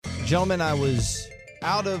Gentlemen, I was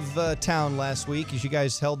out of town last week as you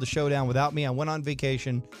guys held the show down without me. I went on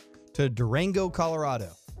vacation to Durango, Colorado.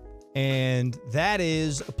 And that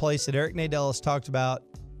is a place that Eric Nadell has talked about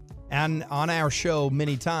on our show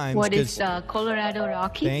many times. What is Colorado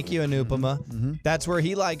Rockies? Thank you, Anupama. Mm-hmm. That's where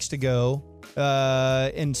he likes to go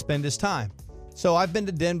and spend his time. So I've been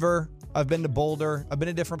to Denver. I've been to Boulder. I've been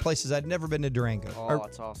to different places. I'd never been to Durango. Oh,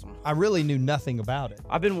 that's awesome. I really knew nothing about it.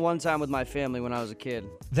 I've been one time with my family when I was a kid.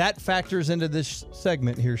 That factors into this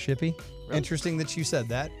segment here, Shippy. Really? Interesting that you said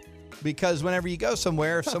that. Because whenever you go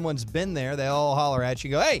somewhere, if someone's been there, they all holler at you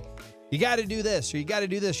and go, hey, you got to do this, or you got to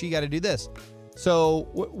do this, or you got to do this. So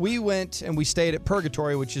we went and we stayed at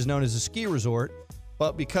Purgatory, which is known as a ski resort.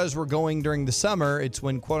 But because we're going during the summer, it's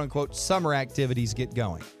when, quote unquote, summer activities get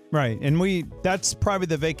going. Right. And that's probably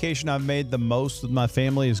the vacation I've made the most with my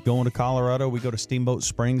family is going to Colorado. We go to Steamboat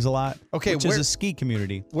Springs a lot, which is a ski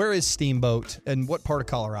community. Where is Steamboat and what part of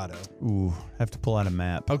Colorado? Ooh, have to pull out a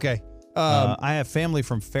map. Okay. I have family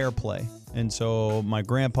from Fairplay. And so my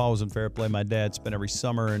grandpa was in Fairplay. My dad spent every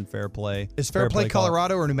summer in Fairplay. Is Fairplay,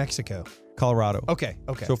 Colorado or New Mexico? Colorado. Okay.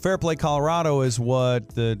 So Fairplay, Colorado is what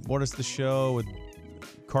is the show with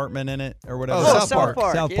Cartman in it or whatever? Oh, South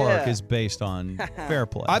Park. South Park is based on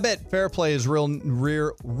Fairplay. I bet Fairplay is real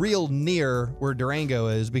near where Durango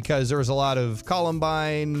is because there was a lot of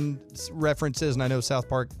Columbine references, and I know South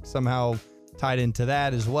Park somehow tied into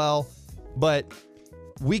that as well. But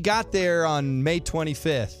we got there on May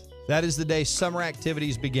 25th. That is the day summer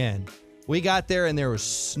activities begin. We got there and there was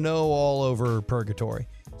snow all over Purgatory.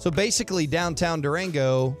 So basically downtown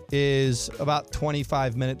Durango is about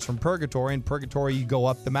 25 minutes from Purgatory. And Purgatory, you go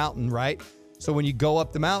up the mountain, right? So when you go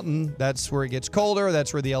up the mountain, that's where it gets colder.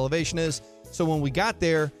 That's where the elevation is. So when we got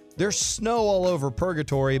there, there's snow all over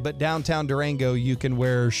Purgatory, but downtown Durango, you can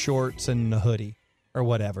wear shorts and a hoodie or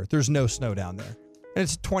whatever. There's no snow down there. And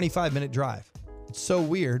it's a 25-minute drive. It's so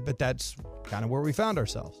weird, but that's kind of where we found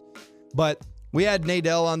ourselves. But we had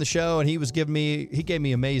Nadell on the show, and he gave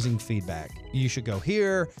me amazing feedback. You should go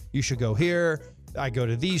here. You should go here. I go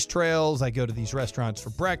to these trails. I go to these restaurants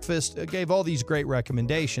for breakfast. I gave all these great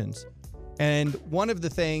recommendations. And one of the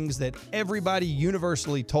things that everybody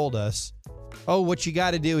universally told us, what you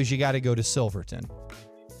got to do is you got to go to Silverton.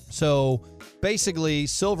 So basically,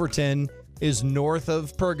 Silverton is north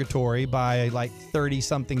of Purgatory by like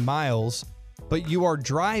 30-something miles, but you are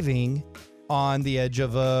driving on the edge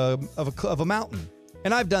of a mountain.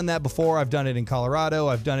 And I've done that before. I've done it in Colorado.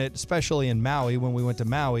 I've done it especially in Maui. When we went to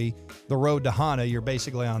Maui, the road to Hana, you're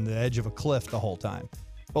basically on the edge of a cliff the whole time.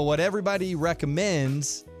 But what everybody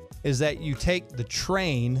recommends is that you take the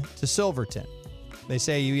train to Silverton. They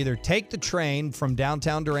say you either take the train from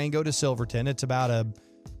downtown Durango to Silverton. It's about a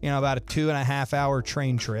 2.5 hour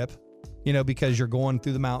train trip, because you're going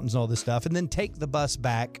through the mountains and all this stuff, and then take the bus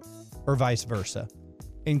back or vice versa.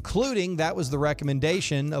 Including, that was the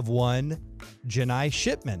recommendation of one Janai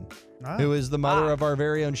Shipman, who is the mother of our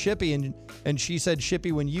very own Shippy. And she said,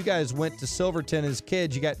 Shippy, when you guys went to Silverton as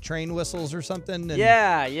kids, you got train whistles or something? And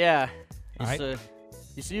Yeah.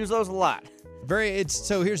 Used to use those a lot.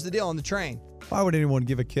 So here's the deal on the train. Why would anyone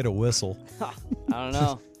give a kid a whistle? I don't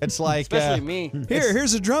know. It's like especially me.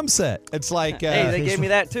 Here's a drum set. It's like hey, they gave me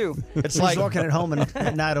that too. It's like walking at home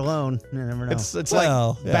at night alone. You never know. It's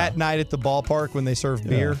like bat night at the ballpark when they serve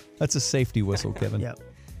beer. That's a safety whistle, Kevin. Yep.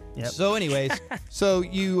 So anyways,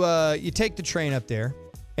 you take the train up there,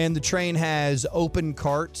 and the train has open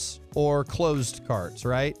carts or closed carts,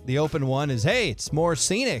 right? The open one is, hey, it's more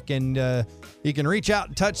scenic, and you can reach out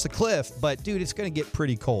and touch the cliff. But dude, it's going to get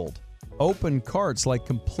pretty cold. Open carts, like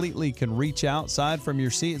completely can reach outside from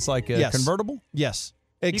your seat. It's like a convertible? Yes.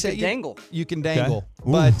 You can dangle. You can dangle.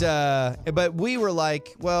 Okay. But we were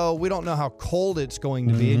like, well, we don't know how cold it's going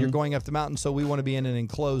to be, and you're going up the mountain, so we want to be in an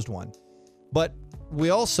enclosed one. But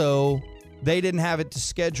they didn't have it to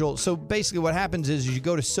schedule. So basically what happens is you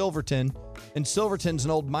go to Silverton, and Silverton's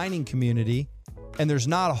an old mining community, and there's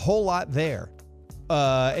not a whole lot there.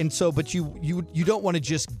 But you don't want to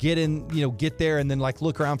just get there and then like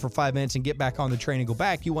look around for 5 minutes and get back on the train and go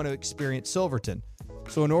back. You want to experience Silverton.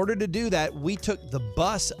 So in order to do that, we took the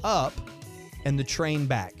bus up and the train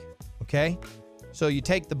back. Okay. So you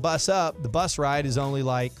take the bus up, the bus ride is only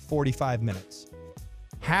like 45 minutes.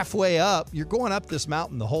 Halfway up, you're going up this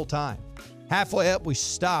mountain the whole time. Halfway up, we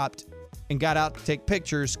stopped and got out to take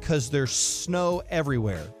pictures because there's snow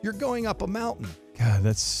everywhere. You're going up a mountain. God,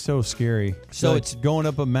 that's so scary. So it's going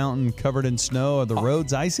up a mountain covered in snow. Are the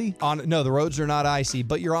roads icy? No, the roads are not icy,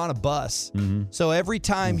 but you're on a bus. Mm-hmm. So every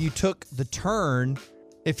time you took the turn,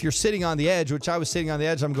 if you're sitting on the edge, which I was sitting on the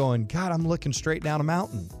edge, I'm going, God, I'm looking straight down a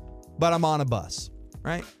mountain. But I'm on a bus,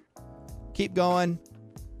 right? Keep going.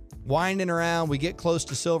 winding around. We get close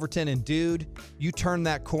to Silverton, and dude, you turn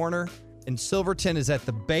that corner, and Silverton is at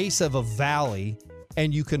the base of a valley,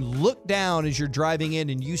 and you can look down as you're driving in,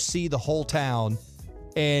 and you see the whole town,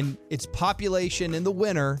 and its population in the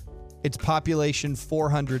winter, its population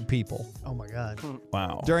 400 people. Oh my God!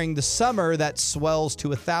 Wow. During the summer, that swells to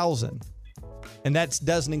 1,000. And that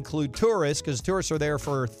doesn't include tourists, because tourists are there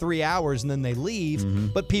for 3 hours and then they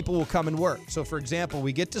leave, but people will come and work. So, for example,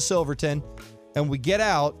 we get to Silverton and we get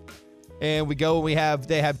out and we go and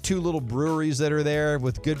they have 2 little breweries that are there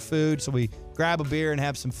with good food. So we grab a beer and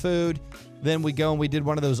have some food. Then we go and we did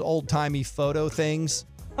one of those old-timey photo things.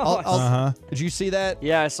 Did you see that?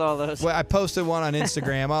 Yeah, I saw those. Well, I posted one on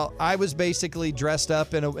Instagram. I was basically dressed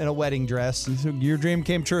up in a wedding dress. Your dream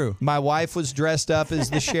came true. My wife was dressed up as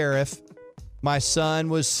the sheriff. My son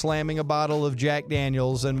was slamming a bottle of Jack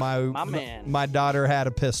Daniels, and my daughter had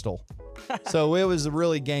a pistol. So it was a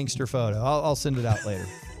really gangster photo. I'll send it out later.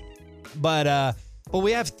 But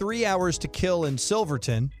we have 3 hours to kill in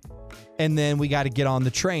Silverton, and then we got to get on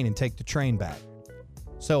the train and take the train back.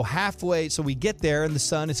 So we get there, and the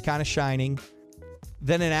sun is kind of shining.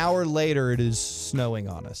 Then an hour later, it is snowing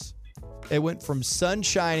on us. It went from sun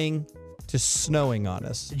shining to snowing on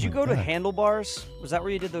us. Did you go to Handlebars? Was that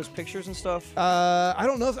where you did those pictures and stuff? I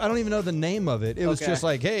don't know. I don't even know the name of it. It was just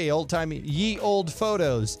like, hey, old-timey, ye old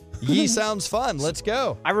photos. Ye sounds fun. Let's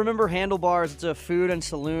go. I remember Handlebars. It's a food and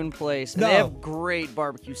saloon place. And they have great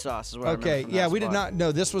barbecue sauce. Okay, yeah, we did not.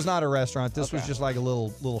 No, this was not a restaurant. This was just like a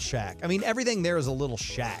little shack. I mean, everything there is a little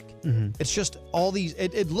shack. It's just all these.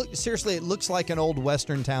 It looks like an old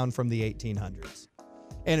Western town from the 1800s.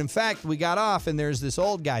 And in fact, we got off, and there's this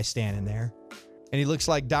old guy standing there, and he looks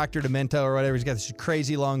like Dr. Demento or whatever. He's got this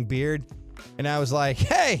crazy long beard. And I was like,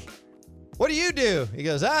 hey, what do you do? He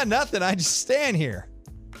goes, nothing. I just stand here.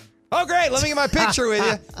 Oh, great. Let me get my picture with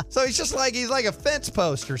you. So he's like a fence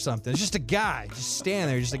post or something. It's just a guy. Just standing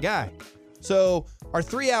there, just a guy. So our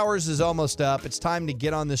 3 hours is almost up. It's time to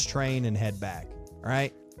get on this train and head back. All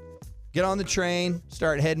right? Get on the train,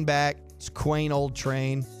 start heading back. It's a quaint old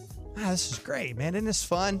train. This is great, man. Isn't this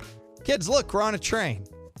fun? Kids, look, we're on a train.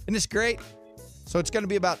 Isn't this great? So it's going to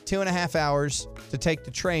be about 2.5 hours to take the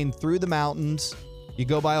train through the mountains. You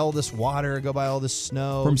go by all this water, go by all this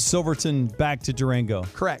snow. From Silverton back to Durango.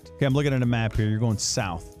 Correct. Okay, I'm looking at a map here. You're going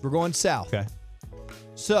south. We're going south. Okay.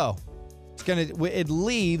 So it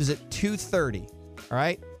leaves at 2:30. All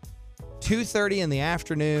right? 2:30 in the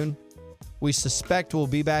afternoon. We suspect we'll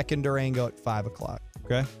be back in Durango at 5 o'clock.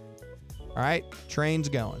 Okay. All right? Train's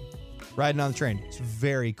going. Riding on the train. It's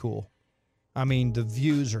very cool. I mean, the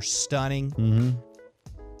views are stunning. Mm-hmm.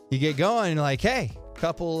 You get going and you're like, hey,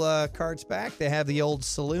 couple carts back, they have the old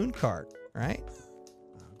saloon cart, right?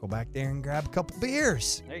 Go back there and grab a couple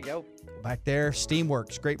beers. There you go. Go back there.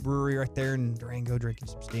 Steamworks, great brewery right there in Durango, drinking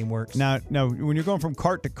some Steamworks. Now, when you're going from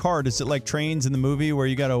cart to cart, is it like trains in the movie where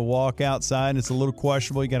you got to walk outside and it's a little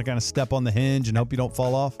questionable? You got to kind of step on the hinge and hope you don't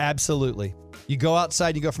fall off? Absolutely. You go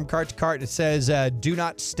outside, you go from cart to cart, and it says, do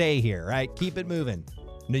not stay here, right? Keep it moving.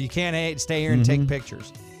 No, you can't stay here and take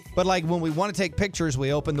pictures. But like when we want to take pictures,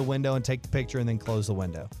 we open the window and take the picture and then close the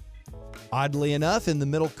window. Oddly enough, in the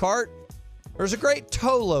middle cart, there's a great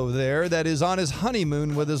Tolo there that is on his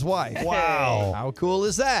honeymoon with his wife. Wow. How cool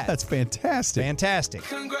is that? That's fantastic. Fantastic.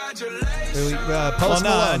 Congratulations. Post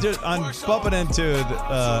Malone. I'm bumping into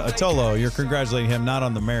a Tolo. You're congratulating him, not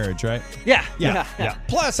on the marriage, right? Yeah.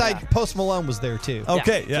 Plus, Post Malone was there too.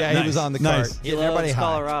 Okay. Yeah, nice. he was on the nice. cart. He Everybody loves high.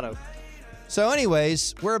 Colorado. So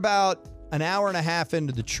anyways, we're about an hour and a half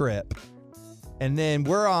into the trip. And then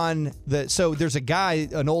we're on so there's a guy,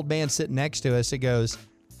 an old man sitting next to us. It goes,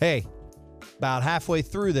 hey, about halfway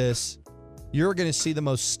through this, you're going to see the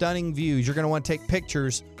most stunning views. You're going to want to take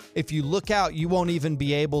pictures. If you look out, you won't even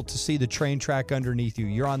be able to see the train track underneath you.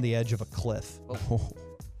 You're on the edge of a cliff. Oh,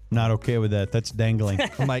 not okay with that. That's dangling.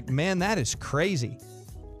 I'm like, man, that is crazy.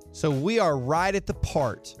 So we are right at the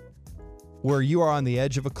part where you are on the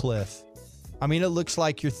edge of a cliff. I mean, it looks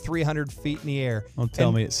like you're 300 feet in the air. Don't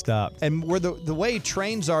tell me it stopped. And where the way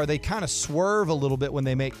trains are, they kind of swerve a little bit when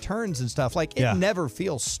they make turns and stuff. Like, it never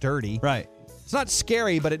feels sturdy. Right. It's not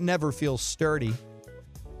scary, but it never feels sturdy.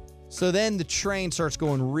 So then the train starts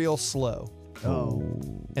going real slow. Oh.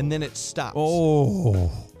 And then it stops.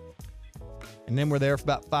 Oh. And then we're there for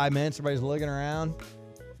about 5 minutes. Everybody's looking around.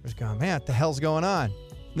 We're just going, man, what the hell's going on?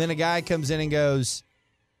 And then a guy comes in and goes,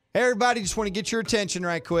 hey, everybody, just want to get your attention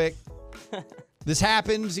right quick. This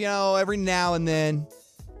happens, every now and then.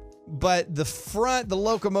 But the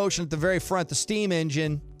locomotion at the very front, the steam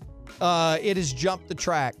engine, it has jumped the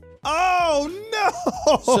track. Oh,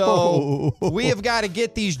 no. So we have got to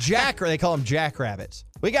get these they call them jackrabbits.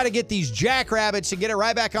 We got to get these jackrabbits and get it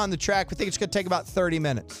right back on the track. We think it's going to take about 30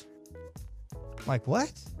 minutes. I'm like,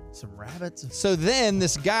 what? Some rabbits. So then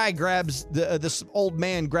this guy grabs, this old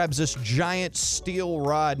man grabs this giant steel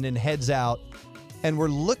rod and then heads out. And we're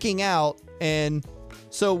looking out, and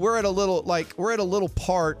so we're at a little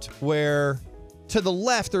part where to the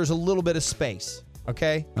left there's a little bit of space,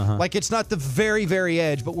 okay? Like it's not the very, very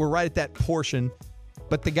edge, but we're right at that portion.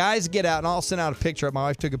 But the guys get out, and I'll send out a picture. My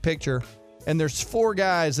wife took a picture. And there's 4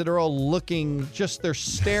 guys that are all looking, they're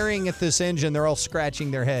staring at this engine. They're all scratching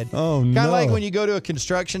their head. Oh, no. Kind of like when you go to a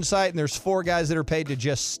construction site and there's 4 guys that are paid to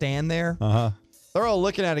just stand there. They're all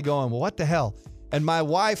looking at it going, well, what the hell? And my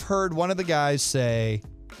wife heard one of the guys say,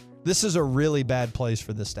 this is a really bad place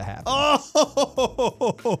for this to happen. Oh,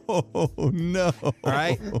 no. All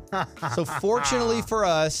right? So fortunately for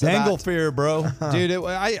us. Dangle fear, bro. Dude,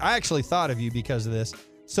 I actually thought of you because of this.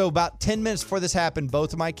 So about 10 minutes before this happened,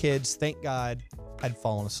 both of my kids, thank God, had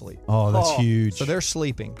fallen asleep. Oh, that's huge. So they're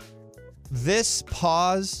sleeping. This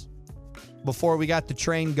pause before we got the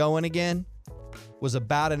train going again was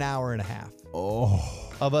about an hour and a half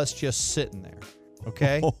of us just sitting there,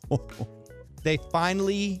 okay? They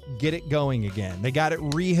finally get it going again. They got it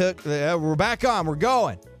rehooked. We're back on. We're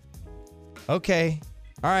going. Okay.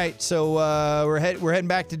 All right, so we're heading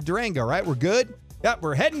back to Durango, right? We're good? Yep,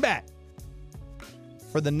 we're heading back.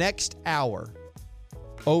 For the next hour,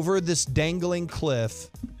 over this dangling cliff,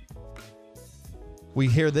 we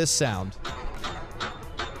hear this sound.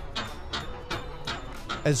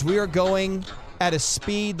 As we are going at a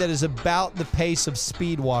speed that is about the pace of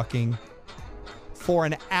speed walking for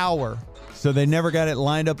an hour. So they never got it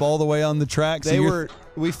lined up all the way on the track?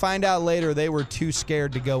 We find out later they were too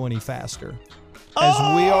scared to go any faster. As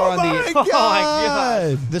we are on the my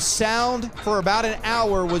God. The sound for about an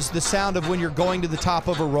hour was the sound of when you're going to the top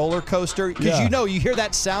of a roller coaster. Because you hear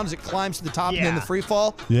that sound as it climbs to the top and then the free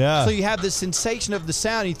fall. Yeah. So you have this sensation of the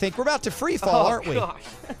sound. You think, we're about to free fall, aren't we?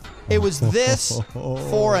 It was this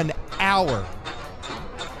for an hour.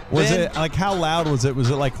 Was it like, how loud was it? Was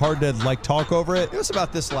it like hard to like talk over it? It was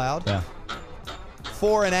about this loud. Yeah.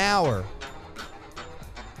 For an hour.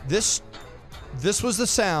 This was the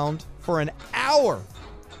sound for an hour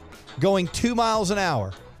going 2 miles an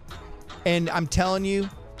hour. And I'm telling you,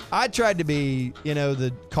 I tried to be,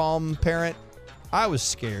 the calm parent. I was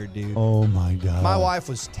scared, dude. Oh, my God. My wife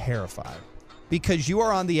was terrified because you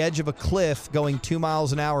are on the edge of a cliff going 2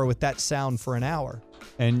 miles an hour with that sound for an hour.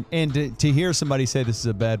 And to hear somebody say this is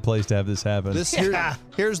a bad place to have this happen.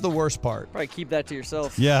 Here's the worst part. Probably keep that to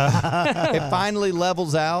yourself. Yeah. It finally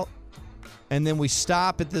levels out, and then we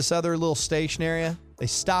stop at this other little station area. They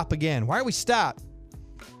stop again. Why do we stop?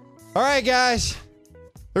 All right, guys.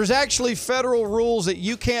 There's actually federal rules that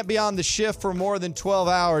you can't be on the shift for more than 12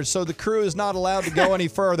 hours, so the crew is not allowed to go any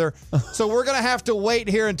further. So we're going to have to wait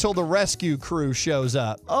here until the rescue crew shows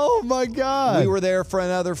up. Oh, my God. We were there for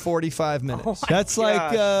another 45 minutes. That's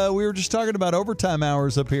like we were just talking about overtime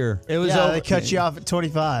hours up here. It was they cut you off at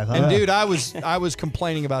 25. Huh? And, dude, I was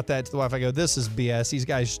complaining about that to the wife. I go, this is BS. These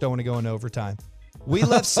guys just don't want to go into overtime. We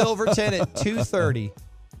left Silverton at 2:30.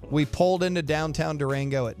 We pulled into downtown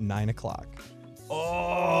Durango at 9 o'clock.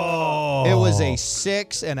 Oh. It was a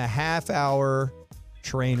 6.5 hour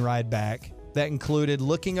train ride back that included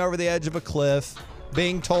looking over the edge of a cliff,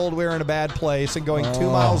 being told we were in a bad place, and going 2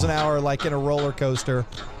 miles an hour like in a roller coaster.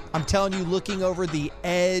 I'm telling you, looking over the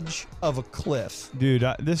edge of a cliff. Dude,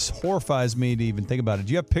 this horrifies me to even think about it.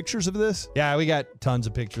 Do you have pictures of this? Yeah, we got tons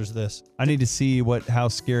of pictures of this. I need to see how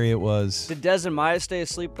scary it was. Did Des and Maya stay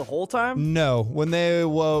asleep the whole time? No. When they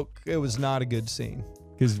awoke, it was not a good scene.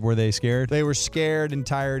 Because were they scared? They were scared and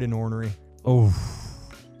tired and ornery. Oh.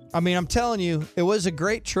 I mean, I'm telling you, it was a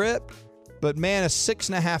great trip, but man, a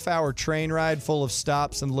 6.5 hour train ride full of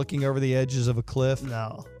stops and looking over the edges of a cliff.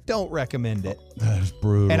 No. Don't recommend it. That is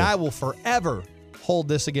brutal. And I will forever hold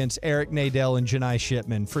this against Eric Nadell and Janai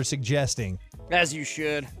Shipman for suggesting, as you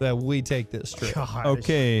should, that we take this trip. Gosh.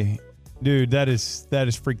 Okay. Dude, that is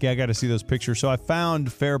freaky. I got to see those pictures. So I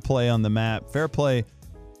found Fairplay on the map. Fairplay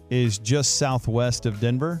is just southwest of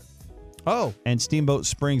Denver. Oh. And Steamboat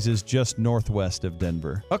Springs is just northwest of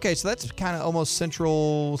Denver. Okay, so that's kind of almost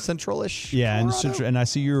central-ish. Yeah, and I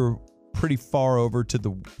see you're pretty far over to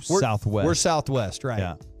the southwest. We're southwest, right.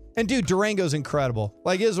 Yeah. And dude, Durango's incredible.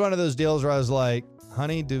 Like, it was one of those deals where I was like,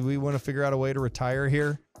 honey, do we want to figure out a way to retire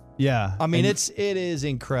here? Yeah. I mean, it is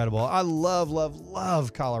incredible. I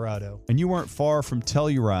love Colorado. And you weren't far from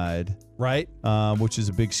Telluride. Right. Which is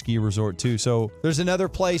a big ski resort, too. So there's another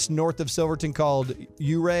place north of Silverton called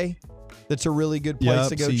Ouray. That's a really good place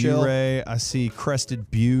to go chill. Ouray. I see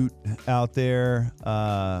Crested Butte out there.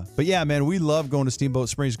 But yeah, man, we love going to Steamboat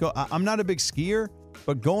Springs. I'm not a big skier,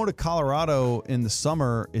 But going to Colorado in the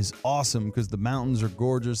summer is awesome because the mountains are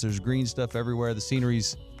gorgeous. There's green stuff everywhere. The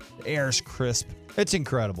scenery's, the air's crisp. It's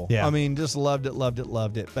incredible. Yeah. I mean, just loved it, loved it,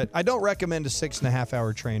 loved it. But I don't recommend a 6.5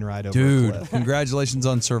 hour train ride over a Dude, cliff. congratulations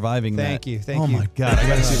on surviving that. Thank you. Thank oh you. my God. I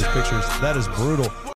got to see the pictures. That is brutal.